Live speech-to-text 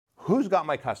who's got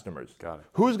my customers? Got it.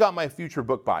 Who's got my future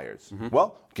book buyers?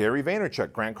 Well, Gary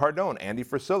Vaynerchuk, Grant Cardone, Andy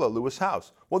Frisella, Lewis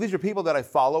House. Well, these are people that I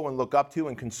follow and look up to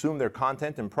and consume their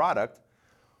content and product.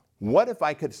 What if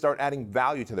I could start adding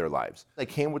value to their lives? I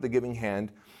came with a giving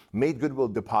hand, made goodwill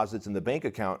deposits in the bank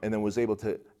account, and then was able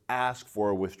to ask for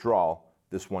a withdrawal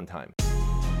this one time.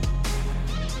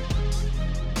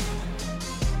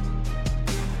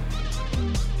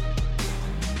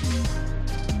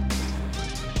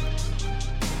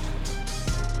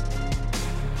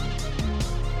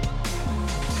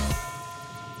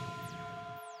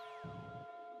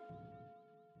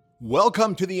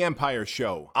 Welcome to The Empire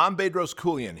Show. I'm Bedros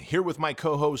Keuilian, here with my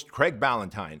co-host Craig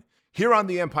Ballantyne. Here on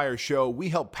The Empire Show, we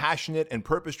help passionate and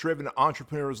purpose-driven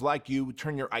entrepreneurs like you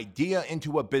turn your idea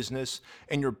into a business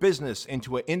and your business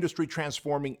into an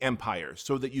industry-transforming empire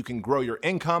so that you can grow your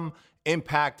income,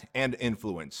 impact, and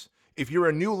influence. If you're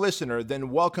a new listener,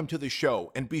 then welcome to the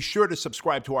show, and be sure to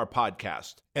subscribe to our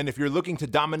podcast. And if you're looking to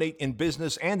dominate in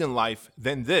business and in life,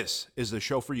 then this is the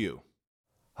show for you.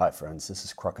 Hi friends, this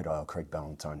is Crocodile Craig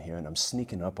Ballantyne here, and I'm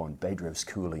sneaking up on Bedros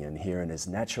Keuilian here in his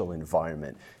natural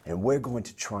environment, and we're going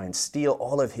to try and steal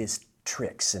all of his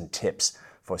tricks and tips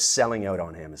for selling out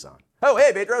on Amazon. Oh,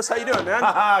 hey Bedros, how you doing,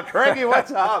 man? Craigie,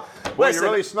 what's up? Boy, Listen, you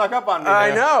really snuck up on me.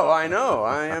 I know.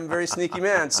 I am a very sneaky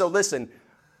man. So listen,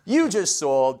 you just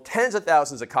sold tens of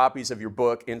thousands of copies of your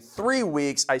book in 3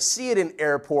 weeks. I see it in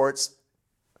airports.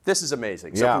 This is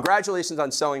amazing. So congratulations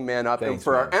on selling Man Up. Thanks, and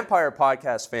for man. our Empire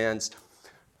podcast fans,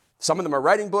 some of them are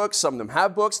writing books, some of them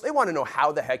have books. They want to know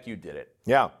how the heck you did it.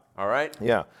 Yeah. All right?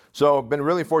 Yeah. So I've been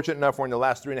really fortunate enough where in the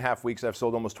last 3.5 weeks, I've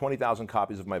sold almost 20,000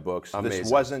 copies of my books. Amazing.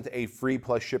 This wasn't a free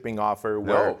plus shipping offer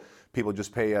where people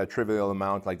just pay a trivial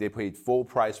amount. Like they paid full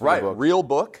price for the book. Real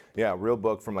book. Yeah, real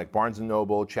book from like Barnes &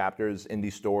 Noble, Chapters,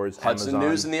 indie stores, Hudson Amazon.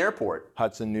 News in the airport.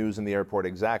 Hudson News in the airport,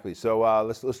 exactly. So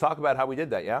let's talk about how we did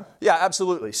that, yeah? Yeah,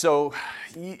 absolutely. So,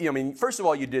 first of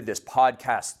all, you did this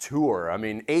podcast tour.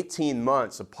 18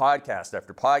 months of podcast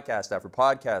after podcast after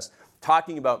podcast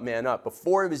talking about Man Up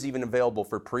before it was even available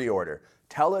for pre-order.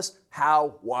 Tell us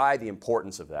how, why, the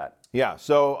importance of that. Yeah,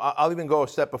 so I'll even go a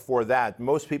step before that.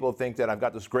 Most people think that I've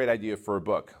got this great idea for a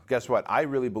book. Guess what? I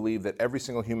really believe that every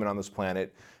single human on this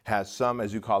planet has some,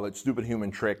 as you call it, stupid human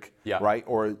trick, right?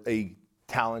 Or a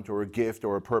talent or a gift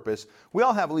or a purpose. We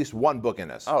all have at least one book in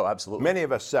us. Oh, absolutely. Many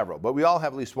of us several, but we all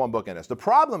have at least one book in us. The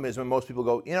problem is when most people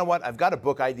go, you know what, I've got a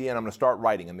book idea and I'm going to start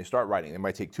writing, and they start writing. It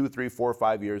might take 2, 3, 4,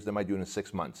 5 years. They might do it in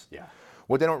 6 months. Yeah.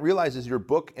 What they don't realize is your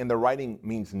book and the writing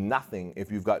means nothing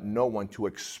if you've got no one to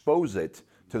expose it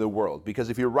to the world. Because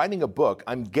if you're writing a book,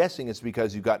 I'm guessing it's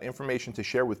because you've got information to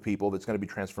share with people that's going to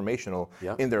be transformational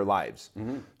in their lives.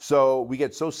 So we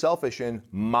get so selfish in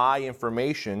my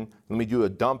information. Let me do a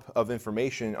dump of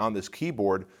information on this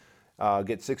keyboard,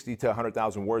 get 60 to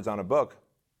 100,000 words on a book.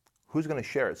 Who's going to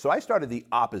share it? So I started the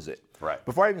opposite. Right.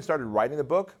 Before I even started writing the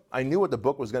book, I knew what the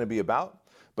book was going to be about.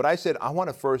 But I said, I want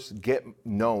to first get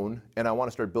known and I want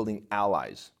to start building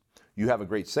allies. You have a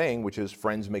great saying, which is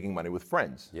friends making money with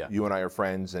friends. Yeah. You and I are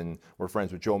friends, and we're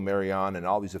friends with Joe Marion and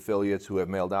all these affiliates who have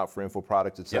mailed out for info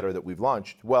products, et cetera, that we've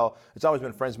launched. Well, it's always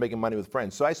been friends making money with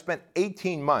friends. So I spent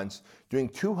 18 months doing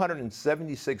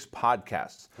 276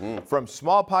 podcasts, from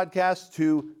small podcasts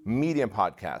to medium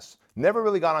podcasts. Never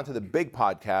really got onto the big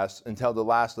podcasts until the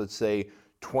last, let's say,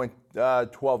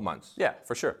 12 months. Yeah,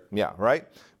 for sure. Yeah, right?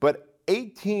 But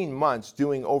 18 months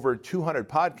doing over 200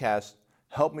 podcasts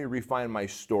helped me refine my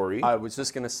story. I was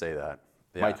just going to say that.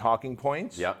 Yeah. My talking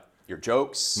points. Yep. Your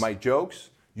jokes. My jokes.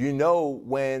 You know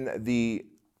when the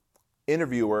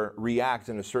interviewer reacts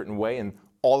in a certain way and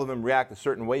all of them react a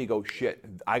certain way, you go, shit,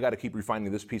 I got to keep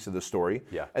refining this piece of the story.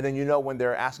 Yeah. And then you know when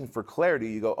they're asking for clarity,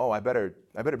 you go, oh, I better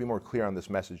be more clear on this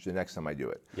message the next time I do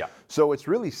it. Yeah. So it's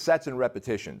really sets and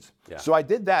repetitions. Yeah. So I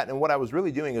did that, and what I was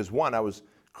really doing is, one, I was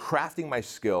crafting my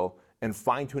skill and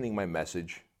fine-tuning my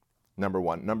message, number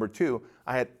one. Number two,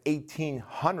 I had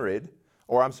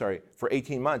for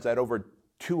 18 months, I had over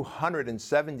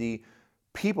 270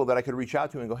 people that I could reach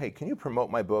out to and go, hey, can you promote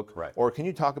my book? Right. Or can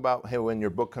you talk about, hey, when your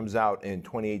book comes out in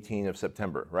 2018 of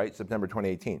September, right? September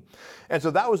 2018. And so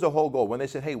that was the whole goal. When they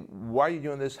said, hey, why are you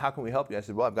doing this? How can we help you? I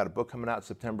said, well, I've got a book coming out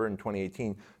September in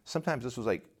 2018. Sometimes this was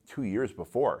like 2 years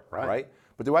before, right?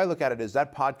 But the way I look at it is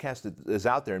that podcast is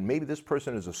out there, and maybe this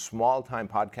person is a small-time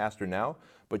podcaster now,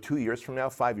 but 2 years from now,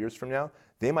 5 years from now,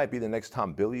 they might be the next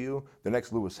Tom Bilyeu, the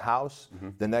next Lewis House,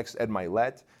 the next Ed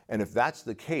Mylett. And if that's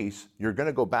the case, you're going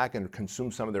to go back and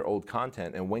consume some of their old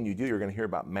content. And when you do, you're going to hear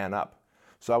about Man Up.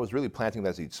 So I was really planting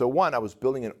that seed. So one, I was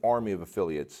building an army of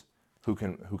affiliates who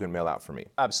can mail out for me.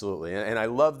 Absolutely, and I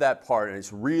love that part, and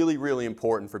it's really, really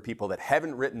important for people that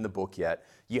haven't written the book yet.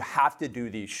 You have to do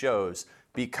these shows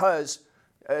because,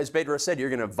 as Bedros said, you're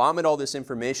going to vomit all this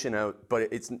information out, but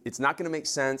it's not going to make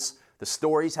sense. The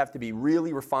stories have to be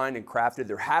really refined and crafted.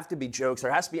 There have to be jokes.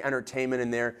 There has to be entertainment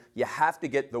in there. You have to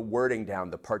get the wording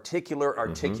down, the particular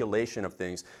articulation of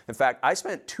things. In fact, I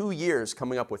spent 2 years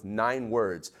coming up with 9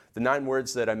 words. The 9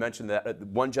 words that I mentioned that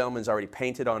one gentleman's already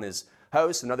painted on his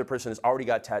house, another person has already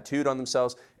got tattooed on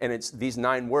themselves, and it's these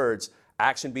 9 words: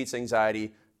 action beats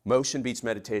anxiety, motion beats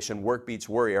meditation, work beats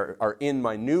worry, are in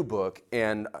my new book,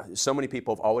 and so many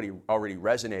people have already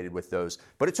resonated with those.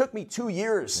 But it took me 2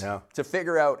 years to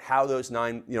figure out how those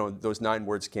 9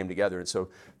 words came together. And so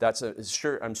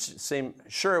I'm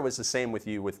sure it was the same with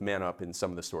you with Man Up in some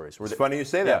of the stories. It's funny you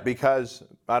say that, because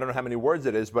I don't know how many words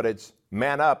it is, but it's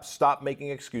man up, stop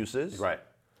making excuses. Right.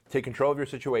 Take control of your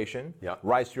situation. Yeah.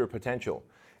 Rise to your potential.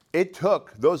 It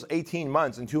took those 18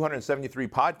 months and 273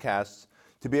 podcasts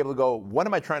to be able to go, what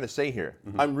am I trying to say here?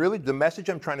 The message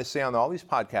I'm trying to say on all these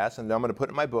podcasts, and I'm going to put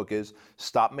in my book, is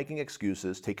stop making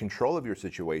excuses, take control of your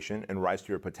situation, and rise to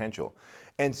your potential.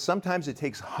 And sometimes it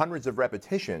takes hundreds of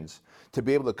repetitions to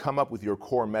be able to come up with your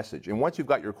core message. And once you've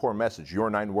got your core message, your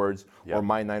 9 words, or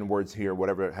my 9 words here,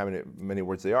 whatever, how many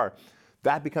words they are,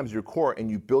 that becomes your core, and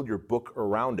you build your book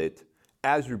around it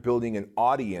as you're building an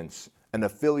audience, an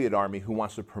affiliate army who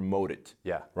wants to promote it.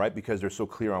 Yeah. Right? Because they're so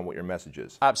clear on what your message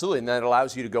is. Absolutely. And that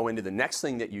allows you to go into the next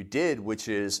thing that you did, which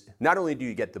is not only do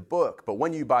you get the book, but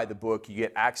when you buy the book, you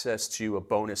get access to a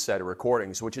bonus set of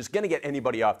recordings, which is going to get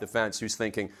anybody off the fence who's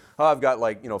thinking, oh, I've got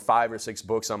 5 or 6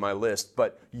 books on my list.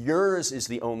 But yours is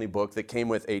the only book that came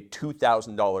with a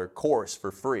 $2,000 course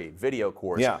for free, video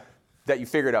course, that you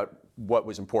figured out what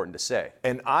was important to say.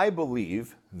 And I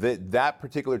believe that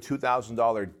particular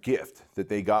 $2,000 gift that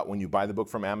they got when you buy the book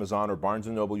from Amazon or Barnes &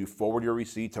 Noble, you forward your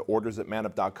receipt to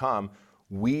orders@manup.com,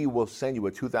 we will send you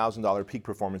a $2,000 peak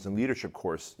performance and leadership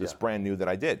course that's brand new that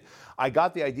I did. I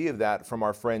got the idea of that from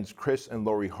our friends Chris and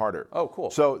Lori Harder. Oh,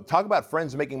 cool. So talk about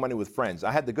friends making money with friends.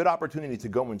 I had the good opportunity to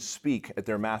go and speak at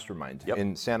their mastermind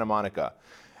in Santa Monica.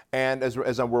 And as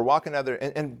we're walking out there,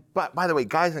 and by the way,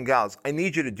 guys and gals, I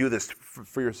need you to do this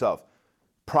for yourself.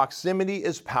 Proximity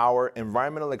is power,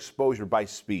 environmental exposure by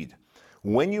speed.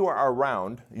 When you are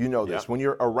around, this, when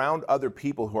you're around other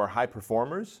people who are high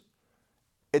performers,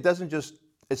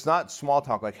 it's not small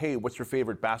talk like, hey, what's your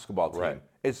favorite basketball team? Right.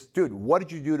 It's, dude, what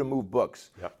did you do to move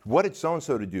books? Yep. What did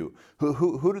so-and-so to do?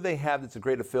 Who do they have that's a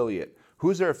great affiliate?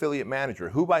 Who's their affiliate manager?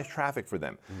 Who buys traffic for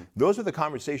them? Those are the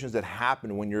conversations that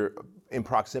happen when you're in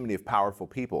proximity of powerful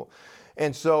people.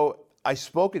 And so I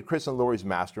spoke at Chris and Lori's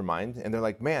mastermind, and they're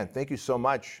like, man, thank you so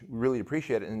much. We really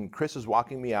appreciate it. And Chris is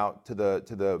walking me out to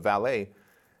the valet,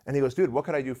 and he goes, dude, what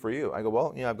could I do for you? I go,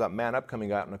 well, I've got Man Up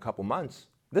coming out in a couple months.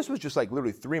 This was just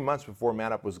literally 3 months before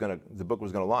Man Up the book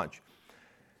was gonna launch.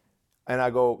 And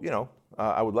I go,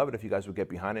 I would love it if you guys would get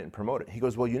behind it and promote it. He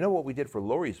goes, well, you know what we did for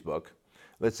Lori's book?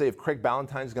 Let's say if Craig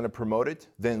Ballantyne's gonna promote it,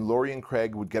 then Lori and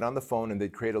Craig would get on the phone and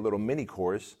they'd create a little mini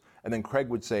course, and then Craig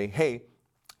would say, hey,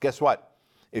 guess what?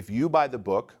 If you buy the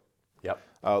book,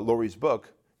 Lori's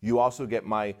book, you also get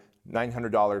my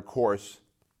 $900 course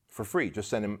for free. Just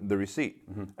send him the receipt.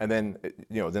 And then,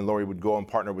 then Lori would go and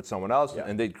partner with someone else,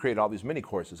 and they'd create all these mini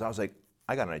courses. I was like,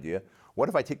 I got an idea. What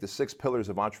if I take the 6 pillars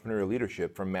of entrepreneurial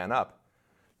leadership from Man Up,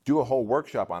 do a whole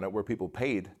workshop on it where people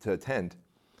paid to attend,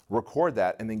 record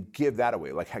that, and then give that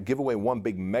away, give away one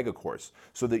big mega course,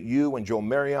 so that you and Joe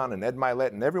Marion and Ed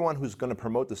Milet and everyone who's going to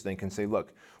promote this thing can say,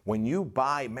 look, when you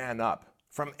buy Man Up,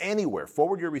 from anywhere,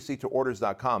 forward your receipt to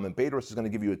orders.com, and Bedros is going to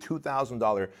give you a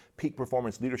 $2,000 peak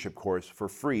performance leadership course for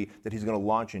free that he's going to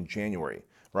launch in January,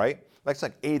 right? That's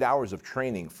 8 hours of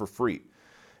training for free.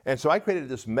 And so I created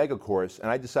this mega course, and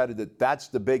I decided that that's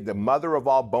the mother of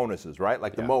all bonuses, right?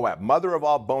 The Moab, mother of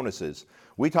all bonuses.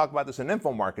 We talk about this in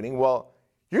info marketing. Well,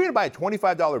 you're going to buy a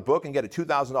 $25 book and get a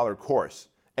 $2,000 course.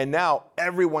 And now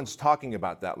everyone's talking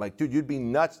about that. Dude, you'd be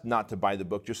nuts not to buy the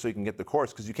book just so you can get the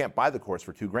course, because you can't buy the course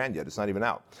for $2,000 yet. It's not even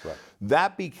out. Right.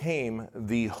 That became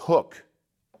the hook.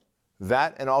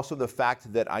 That, and also the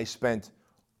fact that I spent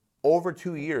over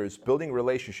 2 years building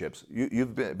relationships.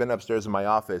 You've been upstairs in my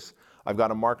office. I've got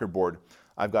a marker board.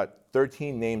 I've got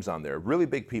 13 names on there. Really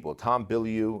big people. Tom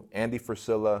Bilyeu, Andy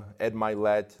Frisella, Ed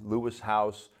Milet, Lewis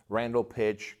House, Randall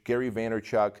Pitch, Gary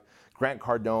Vaynerchuk, Grant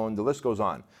Cardone. The list goes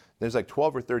on. There's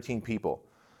 12 or 13 people.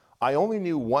 I only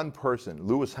knew one person,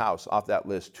 Lewis House, off that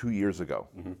list 2 years ago.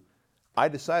 I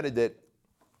decided that,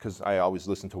 because I always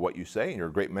listen to what you say, and you're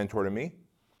a great mentor to me,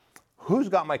 who's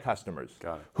got my customers?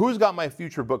 Got it. Who's got my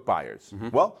future book buyers?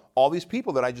 Well, all these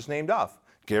people that I just named off.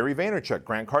 Gary Vaynerchuk,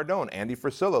 Grant Cardone, Andy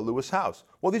Frisella, Lewis House.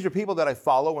 Well, these are people that I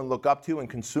follow and look up to and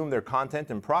consume their content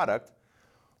and product.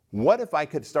 What if I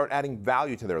could start adding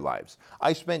value to their lives?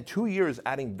 I spent 2 years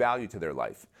adding value to their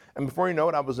life. And before you know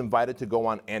it, I was invited to go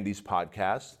on Andy's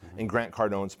podcast and Grant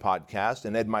Cardone's podcast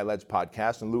and Ed Milet's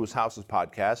podcast and Lewis House's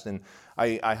podcast. And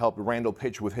I helped Randall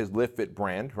pitch with his Live Fit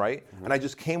brand, right? And I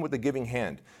just came with a giving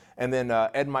hand. And then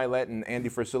Ed Milet and Andy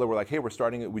Frisilla were like, hey, we're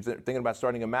thinking about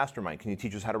starting a mastermind. Can you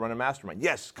teach us how to run a mastermind?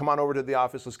 Yes, come on over to the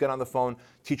office. Let's get on the phone,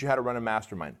 teach you how to run a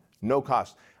mastermind. No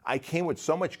cost. I came with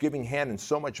so much giving hand and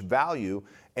so much value,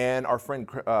 and our friend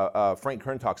Frank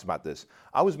Kern talks about this.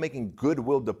 I was making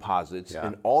goodwill deposits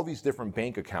in all these different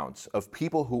bank accounts of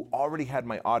people who already had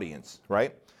my audience,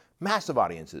 right? Massive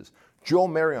audiences. Joel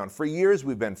Marion, for years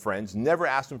we've been friends, never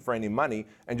asked him for any money,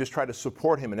 and just tried to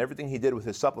support him in everything he did with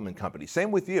his supplement company. Same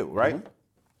with you, right?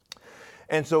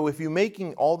 And so if you're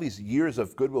making all these years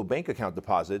of goodwill bank account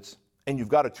deposits, and you've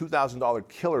got a $2,000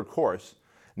 killer course,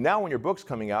 now when your book's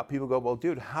coming out, people go, well,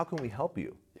 dude, how can we help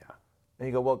you? Yeah. And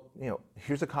you go, well,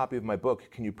 here's a copy of my book.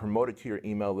 Can you promote it to your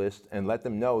email list and let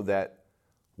them know that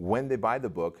when they buy the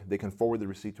book, they can forward the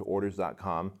receipt to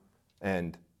orders.com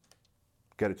and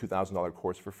get a $2,000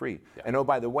 course for free. Yeah. And oh,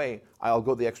 by the way, I'll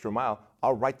go the extra mile.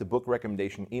 I'll write the book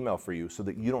recommendation email for you so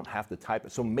that you don't have to type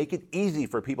it. So make it easy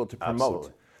for people to promote.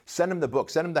 Absolutely. Send them the book,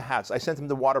 send them the hats. I sent them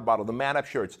the water bottle, the Man Up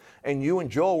shirts. And you and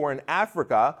Joel were in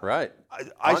Africa. Right.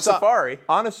 On safari.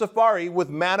 On a safari with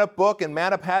Man Up book and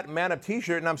Man Up hat and Man Up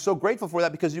t-shirt. And I'm so grateful for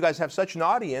that because you guys have such an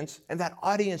audience. And that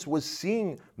audience was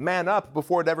seeing Man Up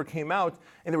before it ever came out.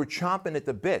 And they were chomping at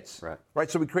the bits. Right.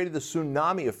 So we created the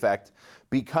tsunami effect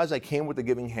because I came with the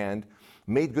giving hand,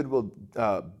 made goodwill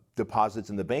deposits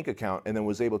in the bank account, and then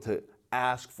was able to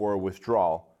ask for a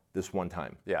withdrawal this one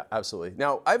time. Yeah, absolutely.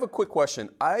 Now, I have a quick question.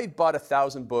 I bought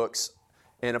 1,000 books,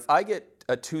 and if I get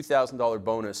a $2,000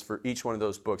 bonus for each one of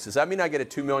those books, does that mean I get a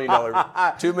 $2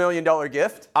 million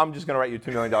gift? I'm just going to write you a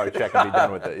 $2 million check and be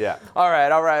done with it, yeah. All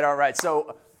right.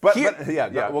 So, But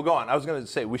well, go on. I was going to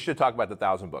say, we should talk about the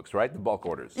 1,000 books, right? The bulk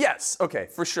orders. Yes, okay,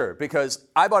 for sure. Because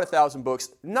I bought 1,000 books,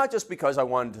 not just because I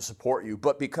wanted to support you,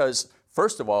 but because,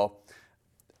 first of all,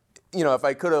 if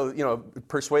I could have,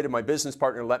 persuaded my business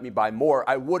partner to let me buy more,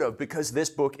 I would have, because this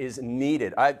book is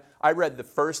needed. I read the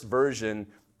first version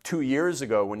 2 years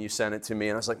ago when you sent it to me,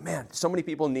 and I was like, man, so many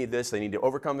people need this. They need to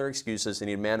overcome their excuses. They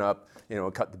need to man up,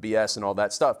 cut the BS and all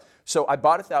that stuff. So I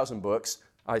bought 1,000 books.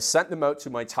 I sent them out to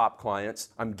my top clients.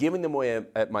 I'm giving them away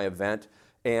at my event.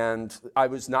 And I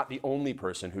was not the only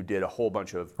person who did a whole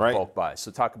bunch of bulk buys.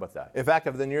 So talk about that. In fact,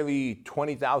 of the nearly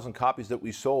 20,000 copies that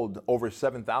we sold, over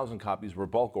 7,000 copies were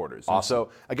bulk orders. Awesome. And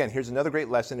so again, here's another great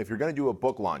lesson. If you're going to do a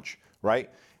book launch, right?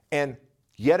 And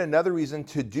yet another reason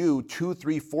to do 2,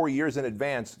 3, 4 years in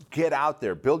advance, get out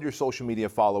there, build your social media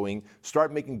following,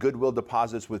 start making goodwill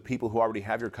deposits with people who already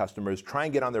have your customers, try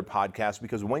and get on their podcast,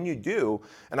 because when you do,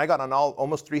 and I got on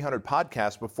almost 300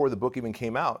 podcasts before the book even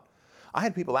came out, I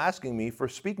had people asking me for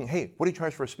speaking. Hey, what do you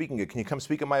charge for a speaking gig? Can you come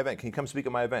speak at my event? Can you come speak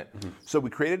at my event? Mm-hmm. So we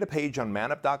created a page on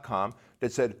manup.com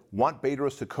that said, want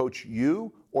Bedros to coach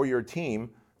you or your team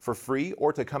for free,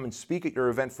 or to come and speak at your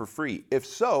event for free? If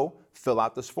so, fill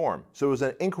out this form. So it was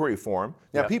an inquiry form.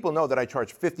 Now people know that I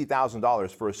charge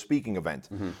 $50,000 for a speaking event.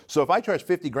 Mm-hmm. So if I charge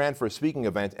 50 grand for a speaking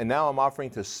event, and now I'm offering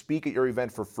to speak at your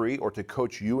event for free, or to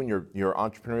coach you and your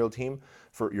entrepreneurial team,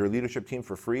 for your leadership team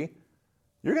for free,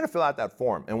 you're going to fill out that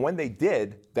form. And when they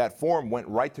did, that form went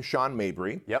right to Sean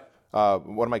Mabry,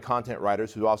 one of my content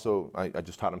writers, who also, I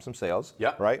just taught him some sales,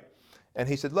 right? And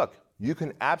he said, look, you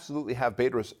can absolutely have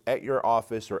Bedros at your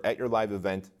office or at your live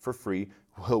event for free.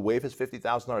 He'll waive his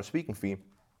 $50,000 speaking fee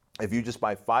if you just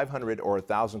buy 500 or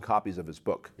 1,000 copies of his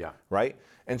book, right?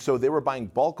 And so they were buying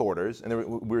bulk orders, and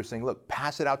we were saying, look,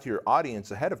 pass it out to your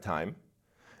audience ahead of time.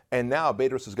 And now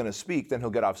Bedros is going to speak, then he'll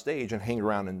get off stage and hang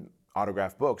around and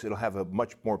autograph books. It'll have a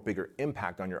much more bigger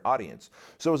impact on your audience.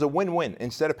 So it was a win-win.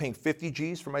 Instead of paying 50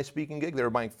 G's for my speaking gig, they were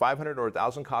buying 500 or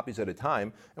 1,000 copies at a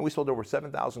time, and we sold over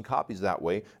 7,000 copies that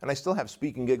way. And I still have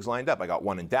speaking gigs lined up. I got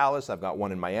one in Dallas. I've got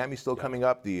one in Miami still coming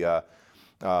up.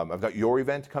 I've got your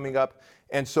event coming up.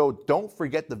 And so don't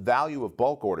forget the value of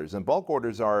bulk orders. And bulk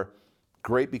orders are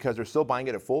great because they're still buying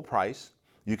it at full price.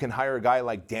 You can hire a guy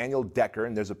like Daniel Decker,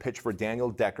 and there's a pitch for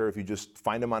Daniel Decker. If you just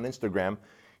find him on Instagram,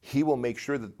 he will make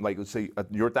sure that, like, let's say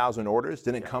your 1,000 orders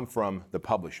didn't come from the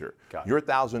publisher. Your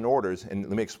 1,000 orders, and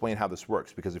let me explain how this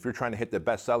works, because if you're trying to hit the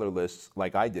bestseller lists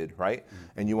like I did, right,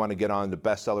 and you want to get on the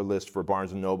bestseller list for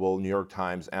Barnes & Noble, New York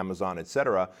Times, Amazon,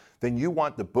 etc., then you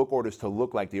want the book orders to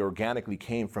look like they organically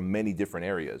came from many different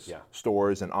areas,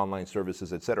 stores and online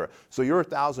services, etc. So your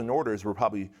 1,000 orders were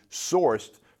probably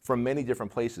sourced from many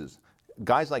different places.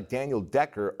 Guys like Daniel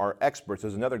Decker are experts.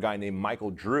 There's another guy named Michael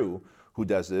Drew who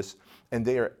does this, and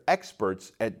they are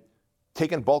experts at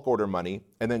taking bulk order money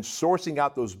and then sourcing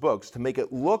out those books to make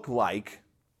it look like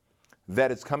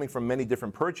that it's coming from many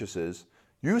different purchases,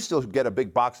 you still get a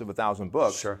big box of 1,000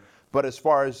 books. Sure. But as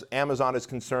far as Amazon is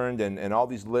concerned and all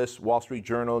these lists, Wall Street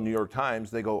Journal, New York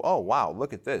Times, they go, oh, wow,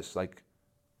 look at this. Like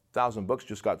 1,000 books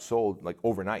just got sold like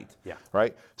overnight. Yeah.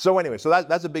 Right? So anyway, so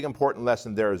that's a big important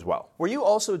lesson there as well. Were you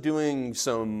also doing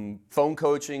some phone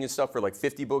coaching and stuff for like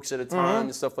 50 books at a time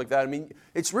and stuff like that? I mean,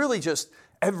 it's really just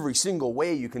every single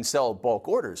way you can sell bulk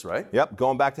orders, right? Yep,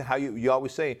 going back to how you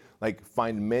always say, like,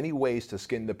 find many ways to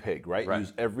skin the pig, right?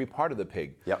 Use every part of the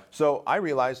pig. Yep. So I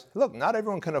realized, look, not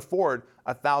everyone can afford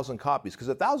 1,000 copies, because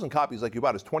 1,000 copies, like you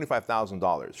bought, is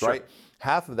 $25,000, right?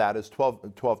 Half of that is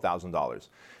 $12,000.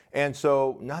 And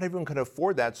so not everyone can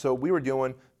afford that, so we were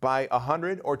doing buy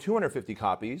 100 or 250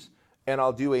 copies, and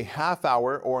I'll do a half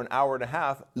hour or an hour and a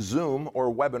half Zoom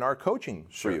or webinar coaching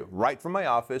for you, right from my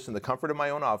office, in the comfort of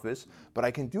my own office, but I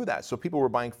can do that. So people were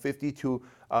buying 50 to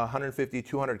 150,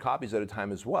 200 copies at a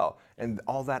time as well. And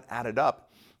all that added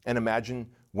up. And imagine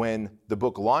when the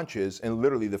book launches, and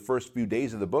literally the first few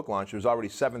days of the book launch, there's already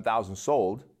 7,000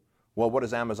 sold. Well, what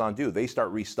does Amazon do? They start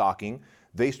restocking.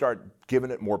 They start giving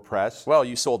it more press. Well,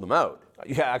 you sold them out.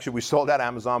 Yeah, actually, we sold out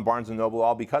Amazon, Barnes & Noble,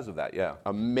 all because of that, yeah.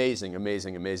 Amazing,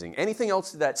 amazing, amazing. Anything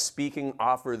else to that speaking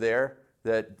offer there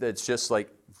that's just like,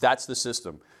 that's the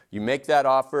system? You make that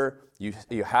offer,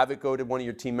 you have it go to one of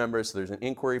your team members, so there's an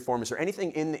inquiry form. Is there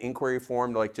anything in the inquiry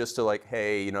form like just to like,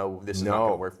 hey, you know, this is not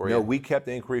going to work for you? No, we kept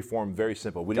the inquiry form very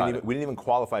simple. We didn't even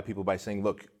qualify people by saying,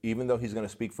 look, even though he's going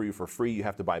to speak for you for free, you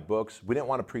have to buy books. We didn't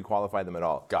want to pre-qualify them at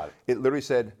all. Got it. It literally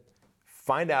said,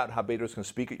 find out how Bedros can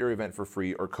speak at your event for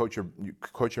free or coach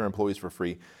your employees for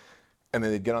free. And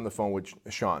then they'd get on the phone with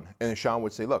Sean. And then Sean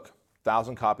would say, look,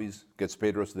 1,000 copies gets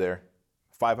Bedros there.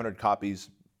 500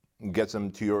 copies gets them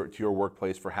to your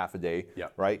workplace for half a day,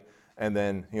 right? And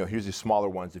then, you know, here's the smaller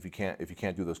ones if you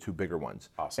can't do those two bigger ones.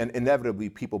 Awesome. And inevitably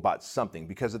people bought something,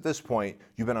 because at this point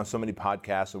you've been on so many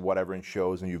podcasts or whatever and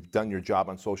shows, and you've done your job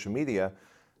on social media,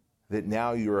 that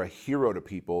now you're a hero to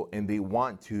people and they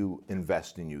want to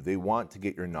invest in you. They want to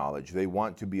get your knowledge. They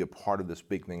want to be a part of this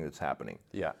big thing that's happening.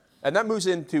 Yeah. And that moves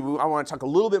into, I want to talk a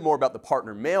little bit more about the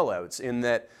partner mailouts, in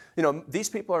that, you know, these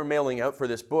people are mailing out for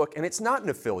this book, and it's not an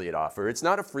affiliate offer. It's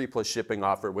not a free plus shipping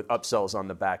offer with upsells on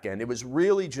the back end. It was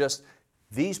really just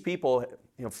these people,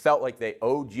 you know, felt like they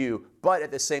owed you, but at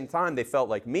the same time, they felt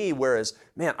like me, whereas,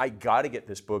 man, I got to get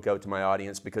this book out to my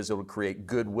audience because it'll create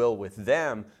goodwill with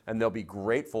them, and they'll be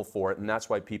grateful for it, and that's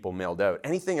why people mailed out.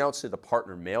 Anything else to the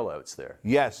partner mailouts there?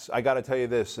 Yes, I got to tell you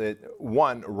this.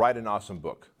 One, write an awesome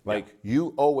book. Like,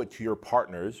 you owe it to your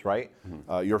partners, right?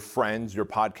 Your friends, your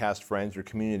podcast friends, your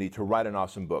community, to write an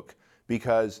awesome book.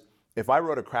 Because if I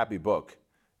wrote a crappy book,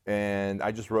 and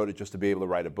I just wrote it just to be able to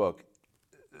write a book,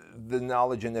 the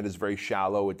knowledge in it is very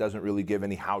shallow. It doesn't really give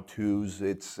any how-tos.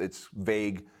 It's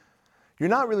vague. You're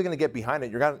not really going to get behind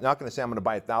it. You're not going to say, I'm going to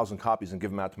buy 1,000 copies and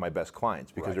give them out to my best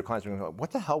clients, because your clients are going to go,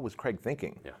 what the hell was Craig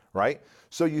thinking? Right?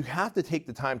 So you have to take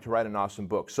the time to write an awesome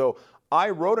book. So I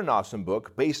wrote an awesome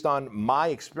book based on my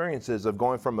experiences of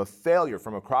going from a failure,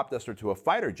 from a crop duster to a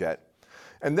fighter jet.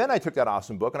 And then I took that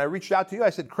awesome book and I reached out to you. I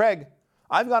said, Craig,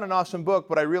 I've got an awesome book,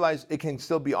 but I realize it can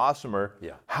still be awesomer.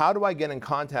 How do I get in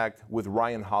contact with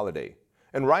Ryan Holiday?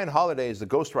 And Ryan Holiday is the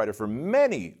ghostwriter for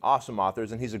many awesome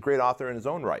authors, and he's a great author in his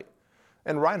own right.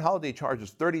 And Ryan Holiday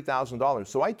charges $30,000.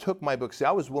 So I took my book, see,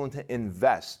 I was willing to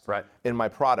invest in my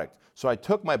product. So I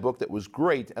took my book that was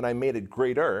great and I made it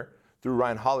greater through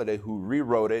Ryan Holiday, who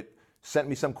rewrote it, sent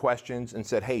me some questions and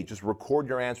said, hey, just record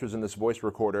your answers in this voice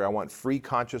recorder. I want free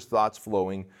conscious thoughts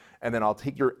flowing, and then I'll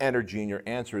take your energy and your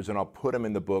answers and I'll put them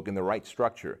in the book in the right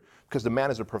structure. Because the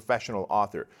man is a professional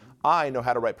author. I know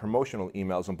how to write promotional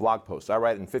emails and blog posts. I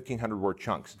write in 1,500 word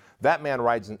chunks. That man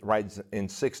writes in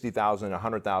 60,000,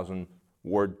 100,000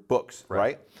 word books,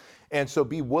 right? And so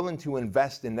be willing to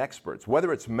invest in experts,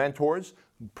 whether it's mentors,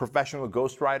 professional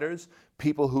ghostwriters,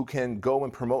 people who can go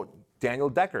and promote Daniel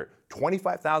Decker,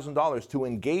 $25,000 to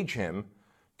engage him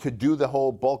to do the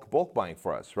whole bulk buying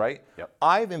for us, right?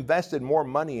 I've invested more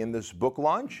money in this book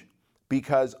launch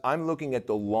because I'm looking at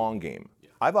the long game.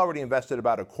 I've already invested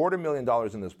about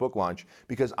 $250,000 in this book launch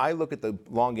because I look at the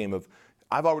long game of,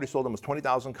 I've already sold almost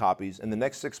 20,000 copies. In the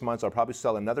next 6 months, I'll probably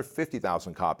sell another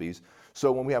 50,000 copies. So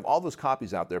when we have all those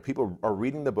copies out there, people are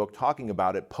reading the book, talking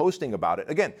about it, posting about it.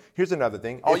 Again, here's another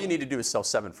thing. All you need to do is sell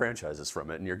 7 franchises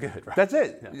from it, and you're good, right? That's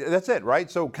it. That's it,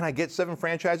 right? So can I get 7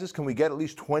 franchises? Can we get at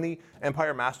least 20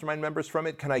 Empire Mastermind members from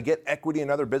it? Can I get equity in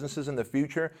other businesses in the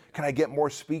future? Can I get more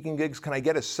speaking gigs? Can I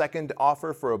get a second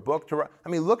offer for a book to write? I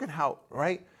mean, look at how,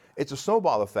 right? It's a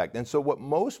snowball effect. And so what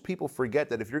most people forget,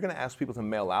 that if you're going to ask people to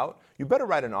mail out, you better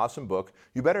write an awesome book.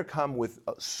 You better come with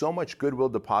so much goodwill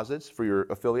deposits for your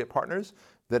affiliate partners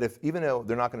that if, even though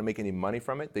they're not going to make any money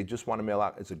from it, they just want to mail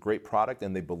out. It's a great product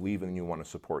and they believe in you, want to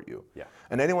support you. Yeah.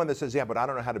 And anyone that says, yeah, but I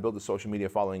don't know how to build a social media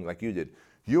following like you did.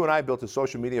 You and I built a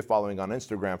social media following on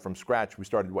Instagram from scratch. We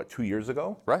started, 2 years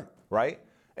ago? Right. Right?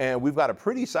 And we've got a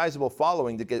pretty sizable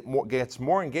following that gets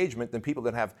more engagement than people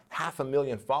that have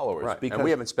 500,000 followers. Right. Because And we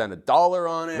haven't spent $1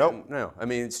 on it. Nope. No. I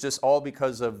mean, it's just all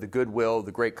because of the goodwill,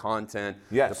 the great content,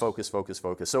 Yes. the focus.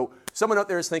 So someone out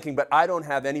there is thinking, but I don't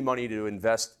have any money to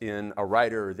invest in a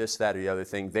writer or this, that, or the other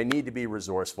thing. They need to be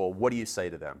resourceful. What do you say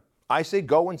to them? I say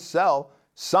go and sell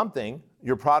something,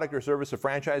 your product or service, a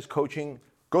franchise, coaching,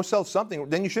 go sell something.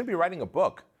 Then you shouldn't be writing a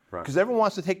book. Right. Because everyone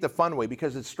wants to take the fun way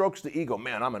because it strokes the ego.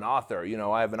 Man, I'm an author.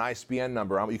 I have an ISBN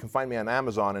number. You can find me on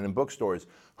Amazon and in bookstores.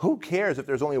 Who cares if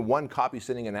there's only one copy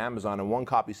sitting in Amazon and one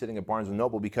copy sitting at Barnes &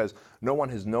 Noble because no one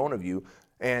has known of you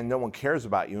and no one cares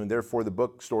about you and therefore the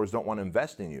bookstores don't want to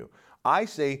invest in you. I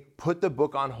say put the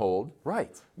book on hold.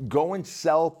 Right. Go and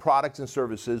sell products and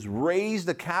services. Raise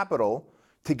the capital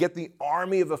to get the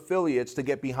army of affiliates to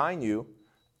get behind you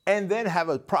and then have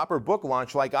a proper book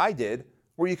launch like I did,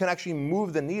 where you can actually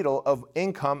move the needle of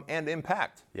income and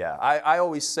impact. Yeah, I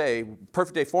always say,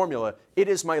 Perfect Day Formula, it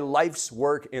is my life's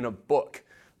work in a book.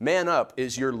 Man Up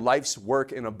is your life's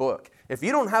work in a book. If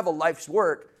you don't have a life's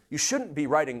work, you shouldn't be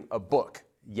writing a book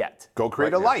yet. Go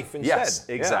create right a now. life instead. Yes,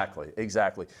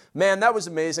 exactly. Man, that was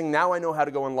amazing. Now I know how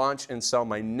to go and launch and sell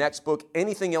my next book.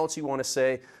 Anything else you want to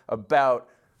say about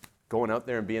going out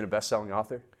there and being a best-selling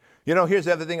author? Here's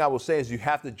the other thing I will say is you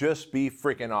have to just be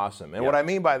freaking awesome. And what I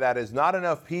mean by that is not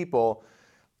enough people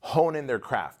hone in their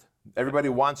craft. Everybody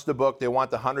wants the book. They want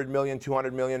the 100 million,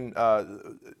 200 million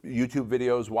YouTube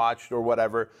videos watched or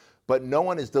whatever, but no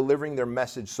one is delivering their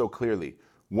message so clearly.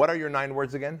 What are your 9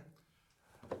 words again?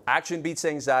 Action beats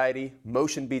anxiety,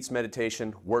 motion beats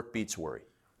meditation, work beats worry.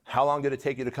 How long did it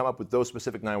take you to come up with those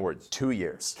specific 9 words? 2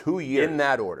 years. 2 years. In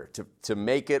that order, to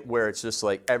make it where it's just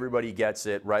like everybody gets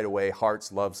it right away.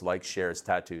 Hearts, loves, likes, shares,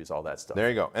 tattoos, all that stuff. There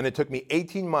you go. And it took me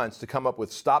 18 months to come up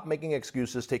with stop making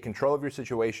excuses, take control of your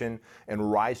situation, and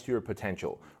rise to your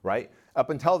potential, right?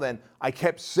 Up until then, I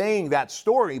kept saying that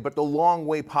story, but the long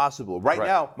way possible. Right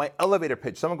now, my elevator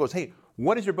pitch, someone goes, hey,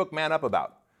 what is your book Man Up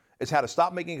about? It's how to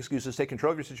stop making excuses, take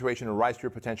control of your situation, and rise to your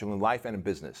potential in life and in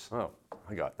business. Oh,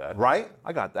 I got that. Right?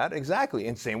 I got that, exactly.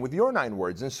 And same with your 9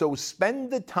 words. And so spend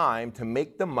the time to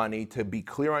make the money, to be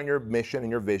clear on your mission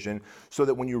and your vision, so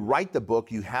that when you write the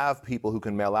book, you have people who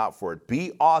can mail out for it.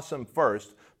 Be awesome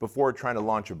first before trying to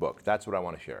launch a book. That's what I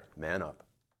want to share. Man up.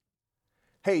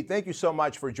 Hey, thank you so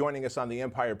much for joining us on the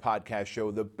Empire Podcast Show.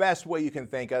 The best way you can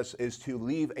thank us is to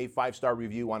leave a 5-star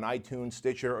review on iTunes,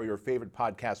 Stitcher, or your favorite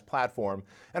podcast platform.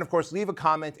 And of course, leave a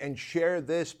comment and share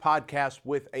this podcast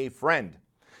with a friend.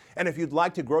 And if you'd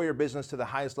like to grow your business to the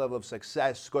highest level of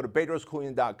success, go to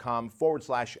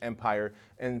bedroskoulian.com/empire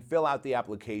and fill out the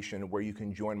application where you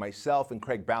can join myself and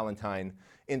Craig Ballantyne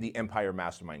in the Empire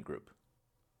Mastermind Group.